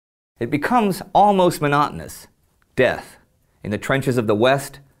it becomes almost monotonous. Death. In the trenches of the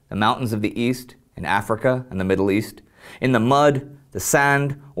West, the mountains of the East, in Africa and the Middle East, in the mud, the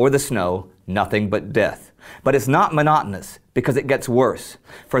sand, or the snow, nothing but death. But it's not monotonous, because it gets worse.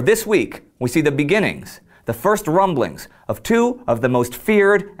 For this week, we see the beginnings, the first rumblings of two of the most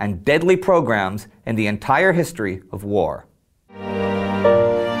feared and deadly programs in the entire history of war.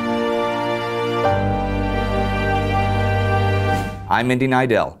 I'm Indy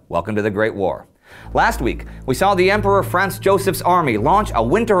Nidell. Welcome to the Great War. Last week, we saw the Emperor Franz Joseph's army launch a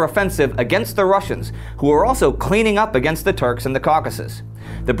winter offensive against the Russians, who were also cleaning up against the Turks in the Caucasus.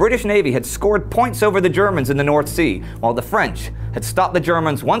 The British Navy had scored points over the Germans in the North Sea, while the French had stopped the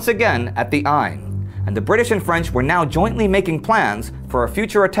Germans once again at the Aisne. And the British and French were now jointly making plans for a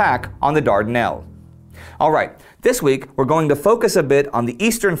future attack on the Dardanelles. Alright, this week we're going to focus a bit on the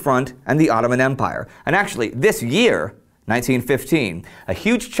Eastern Front and the Ottoman Empire. And actually, this year, 1915, a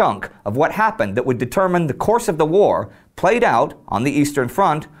huge chunk of what happened that would determine the course of the war played out on the Eastern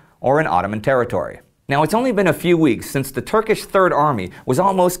Front or in Ottoman territory. Now, it's only been a few weeks since the Turkish Third Army was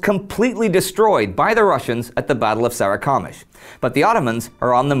almost completely destroyed by the Russians at the Battle of Sarıkamış. But the Ottomans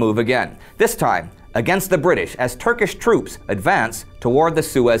are on the move again, this time against the British as Turkish troops advance toward the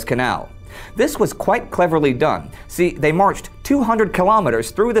Suez Canal. This was quite cleverly done. See, they marched 200 kilometers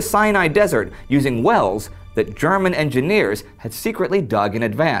through the Sinai Desert using wells that German engineers had secretly dug in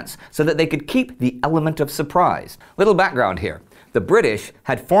advance so that they could keep the element of surprise. Little background here. The British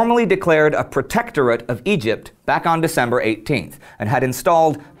had formally declared a protectorate of Egypt back on December 18th and had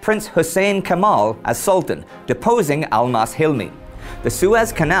installed Prince Hussein Kemal as Sultan, deposing Almas Hilmi. The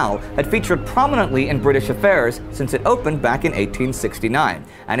Suez Canal had featured prominently in British affairs since it opened back in 1869,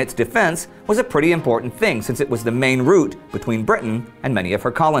 and its defense was a pretty important thing since it was the main route between Britain and many of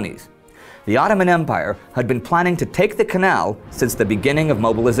her colonies. The Ottoman Empire had been planning to take the canal since the beginning of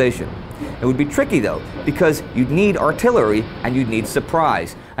mobilization. It would be tricky though, because you'd need artillery and you'd need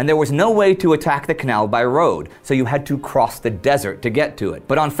surprise, and there was no way to attack the canal by road, so you had to cross the desert to get to it.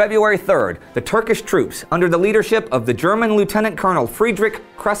 But on February 3rd, the Turkish troops, under the leadership of the German Lieutenant Colonel Friedrich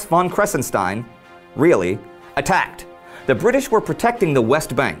Kress von Kressenstein, really attacked. The British were protecting the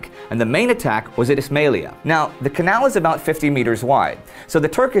West Bank, and the main attack was at Ismailia. Now, the canal is about 50 meters wide, so the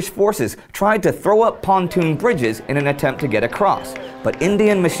Turkish forces tried to throw up pontoon bridges in an attempt to get across, but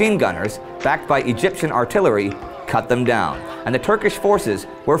Indian machine gunners, backed by Egyptian artillery, cut them down, and the Turkish forces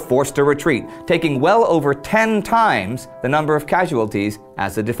were forced to retreat, taking well over 10 times the number of casualties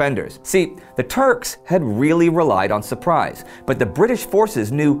as the defenders. See, the Turks had really relied on surprise, but the British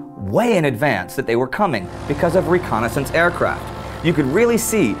forces knew way in advance that they were coming because of reconnaissance aircraft. You could really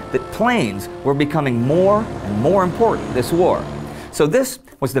see that planes were becoming more and more important this war. So this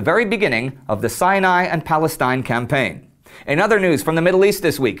was the very beginning of the Sinai and Palestine campaign. In other news from the Middle East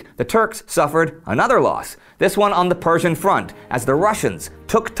this week, the Turks suffered another loss, this one on the Persian front, as the Russians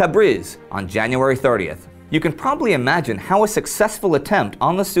took Tabriz on January 30th. You can probably imagine how a successful attempt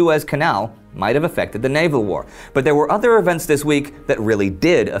on the Suez Canal might have affected the naval war, but there were other events this week that really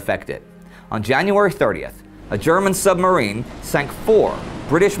did affect it. On January 30th, a German submarine sank 4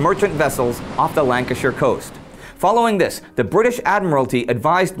 British merchant vessels off the Lancashire coast. Following this, the British Admiralty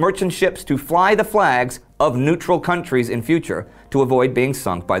advised merchant ships to fly the flags of neutral countries in future to avoid being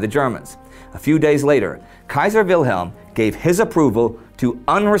sunk by the Germans. A few days later, Kaiser Wilhelm gave his approval to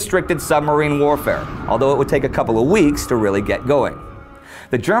unrestricted submarine warfare, although it would take a couple of weeks to really get going.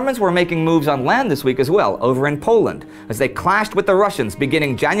 The Germans were making moves on land this week as well, over in Poland, as they clashed with the Russians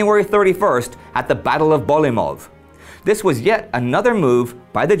beginning January 31st at the Battle of Bolimov. This was yet another move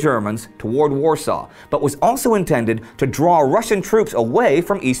by the Germans toward Warsaw, but was also intended to draw Russian troops away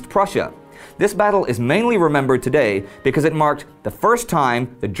from East Prussia. This battle is mainly remembered today because it marked the first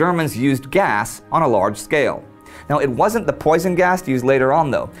time the Germans used gas on a large scale. Now, it wasn't the poison gas used later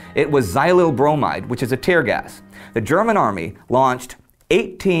on though. It was xylyl bromide, which is a tear gas. The German army launched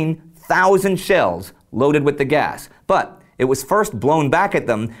 18,000 shells loaded with the gas, but it was first blown back at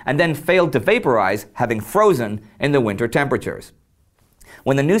them and then failed to vaporize, having frozen in the winter temperatures.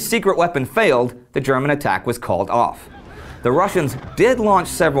 When the new secret weapon failed, the German attack was called off. The Russians did launch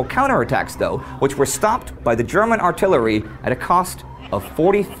several counterattacks though, which were stopped by the German artillery at a cost of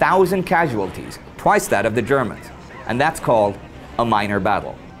 40,000 casualties, twice that of the Germans. And that's called a minor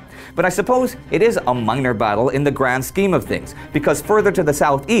battle. But I suppose it is a minor battle in the grand scheme of things, because further to the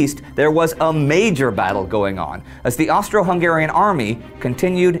southeast there was a major battle going on as the Austro-Hungarian army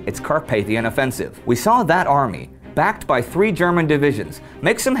continued its Carpathian offensive. We saw that army, backed by 3 German divisions,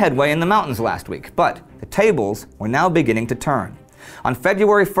 make some headway in the mountains last week, but the tables were now beginning to turn. On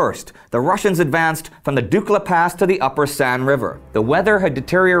February 1st, the Russians advanced from the Dukla Pass to the upper San River. The weather had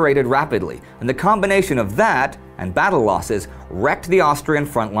deteriorated rapidly, and the combination of that and battle losses wrecked the Austrian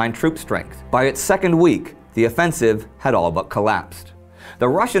frontline troop strength. By its second week, the offensive had all but collapsed. The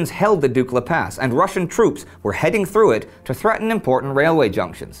Russians held the Dukla Pass, and Russian troops were heading through it to threaten important railway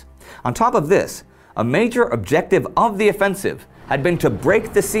junctions. On top of this, a major objective of the offensive had been to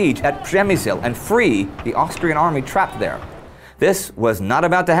break the siege at Przemysl and free the Austrian army trapped there. This was not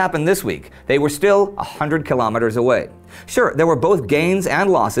about to happen this week. They were still 100 kilometers away. Sure, there were both gains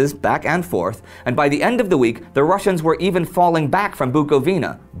and losses back and forth, and by the end of the week, the Russians were even falling back from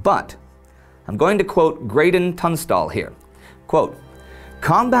Bukovina. But I'm going to quote Graydon Tunstall here. Quote,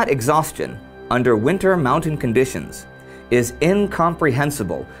 "Combat exhaustion under winter mountain conditions is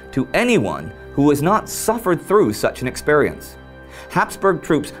incomprehensible to anyone who has not suffered through such an experience. Habsburg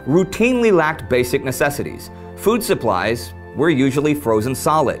troops routinely lacked basic necessities. Food supplies were usually frozen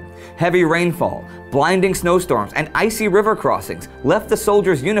solid. Heavy rainfall, blinding snowstorms, and icy river crossings left the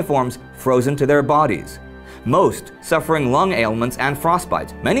soldiers' uniforms frozen to their bodies. Most suffering lung ailments and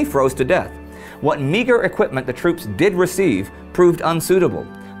frostbites. Many froze to death. What meager equipment the troops did receive proved unsuitable.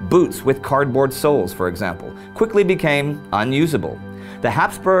 Boots with cardboard soles, for example, quickly became unusable. The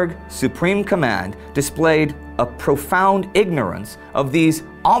Habsburg Supreme Command displayed a profound ignorance of these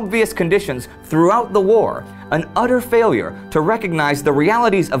obvious conditions throughout the war, an utter failure to recognize the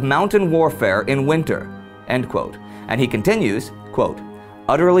realities of mountain warfare in winter." End quote. And he continues, quote,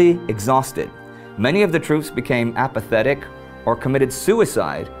 "Utterly exhausted, many of the troops became apathetic or committed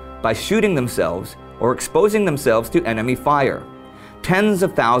suicide by shooting themselves or exposing themselves to enemy fire. Tens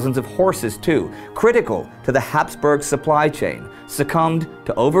of thousands of horses, too, critical to the Habsburg supply chain, succumbed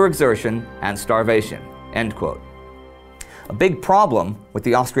to overexertion and starvation." End quote. A big problem with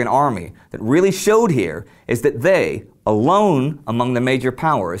the Austrian army that really showed here is that they, alone among the major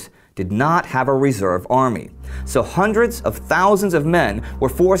powers, did not have a reserve army. So hundreds of thousands of men were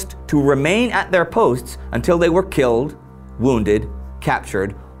forced to remain at their posts until they were killed, wounded,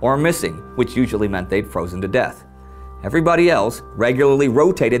 captured, or missing, which usually meant they'd frozen to death. Everybody else regularly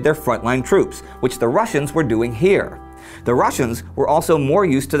rotated their frontline troops, which the Russians were doing here. The Russians were also more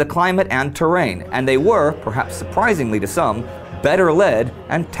used to the climate and terrain, and they were, perhaps surprisingly to some, better led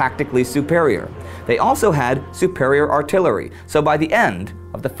and tactically superior. They also had superior artillery, so by the end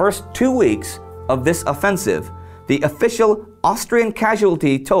of the first 2 weeks of this offensive, the official Austrian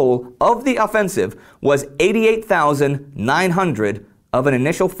casualty toll of the offensive was 88,900 of an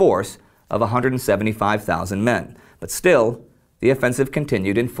initial force of 175,000 men. But still, the offensive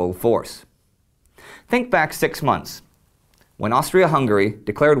continued in full force. Think back 6 months, when Austria-Hungary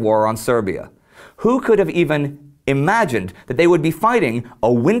declared war on Serbia. Who could have even imagined that they would be fighting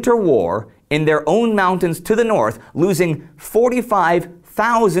a winter war in their own mountains to the north, losing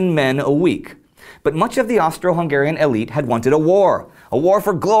 45,000 men a week? But much of the Austro-Hungarian elite had wanted a war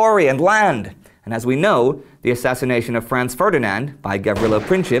for glory and land. And as we know, the assassination of Franz Ferdinand by Gavrilo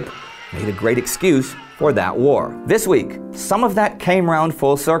Princip made a great excuse for that war. This week, some of that came round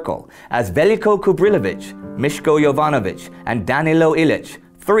full circle, as Veliko Kubrilović, Miško Jovanović, and Danilo Ilić,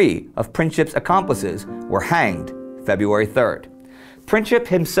 3 of Princip's accomplices, were hanged February 3rd. Princip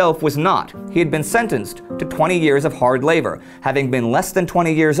himself was not. He had been sentenced to 20 years of hard labor, having been less than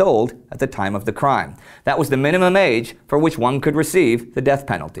 20 years old at the time of the crime. That was the minimum age for which one could receive the death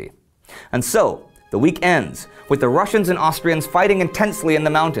penalty. And so, the week ends with the Russians and Austrians fighting intensely in the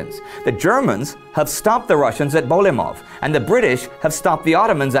mountains. The Germans have stopped the Russians at Bolimov, and the British have stopped the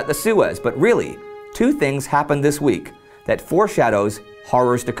Ottomans at the Suez. But really, 2 things happened this week that foreshadows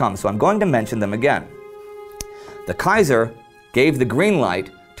horrors to come, so I'm going to mention them again. The Kaiser gave the green light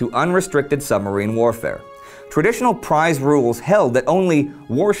to unrestricted submarine warfare. Traditional prize rules held that only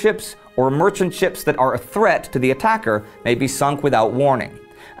warships or merchant ships that are a threat to the attacker may be sunk without warning,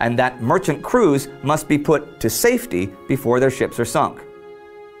 and that merchant crews must be put to safety before their ships are sunk.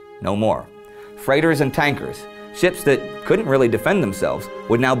 No more. Freighters and tankers, ships that couldn't really defend themselves,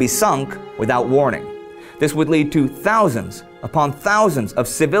 would now be sunk without warning. This would lead to thousands upon thousands of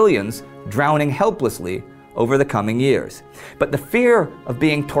civilians drowning helplessly over the coming years. But the fear of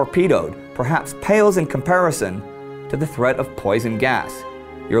being torpedoed perhaps pales in comparison to the threat of poison gas,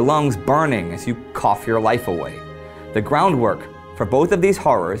 your lungs burning as you cough your life away. The groundwork for both of these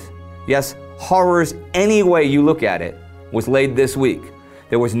horrors, yes, horrors any way you look at it, was laid this week.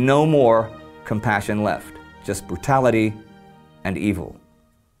 There was no more compassion left, just brutality and evil.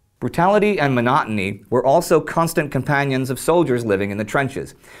 Brutality and monotony were also constant companions of soldiers living in the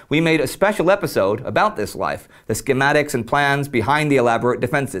trenches. We made a special episode about this life, the schematics and plans behind the elaborate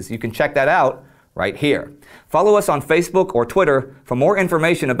defenses. You can check that out right here. Follow us on Facebook or Twitter for more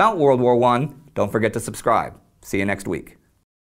information about World War I. Don't forget to subscribe. See you next week.